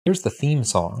Here's the theme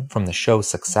song from the show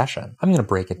Succession. I'm going to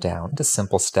break it down into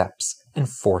simple steps and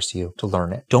force you to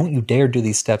learn it. Don't you dare do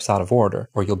these steps out of order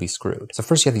or you'll be screwed. So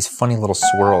first you have these funny little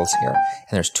swirls here,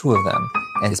 and there's two of them,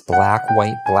 and it's black,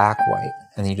 white,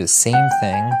 and then you do the same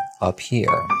thing up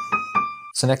here.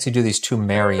 So next you do these two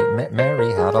Mary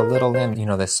had a little lamb. You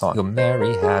know this song. You go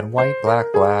Mary had white,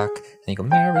 black, and you go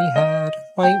Mary had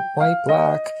white,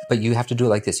 black. But you have to do it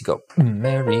like this. You go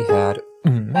Mary had.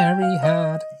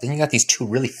 Then you got these two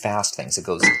really fast things. It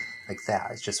goes like that.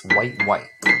 It's just white,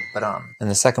 ba-dum. And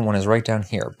the second one is right down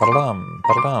here. Ba-da-dum,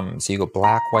 ba-da-dum. So you go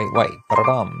black, white,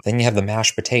 ba-da-dum. Then you have the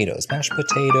mashed potatoes.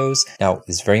 Now,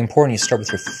 it's very important you start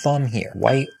with your thumb here.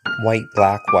 White,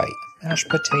 black, mashed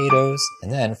potatoes.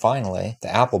 And then finally, the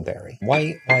appleberry.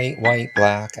 White,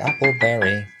 black,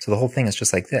 appleberry. So the whole thing is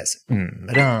just like this.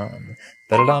 Ba-dum.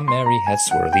 Ba-da-dum, Mary had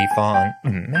swirly fun.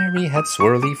 Mary had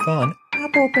swirly fun.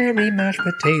 Appleberry mashed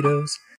potatoes.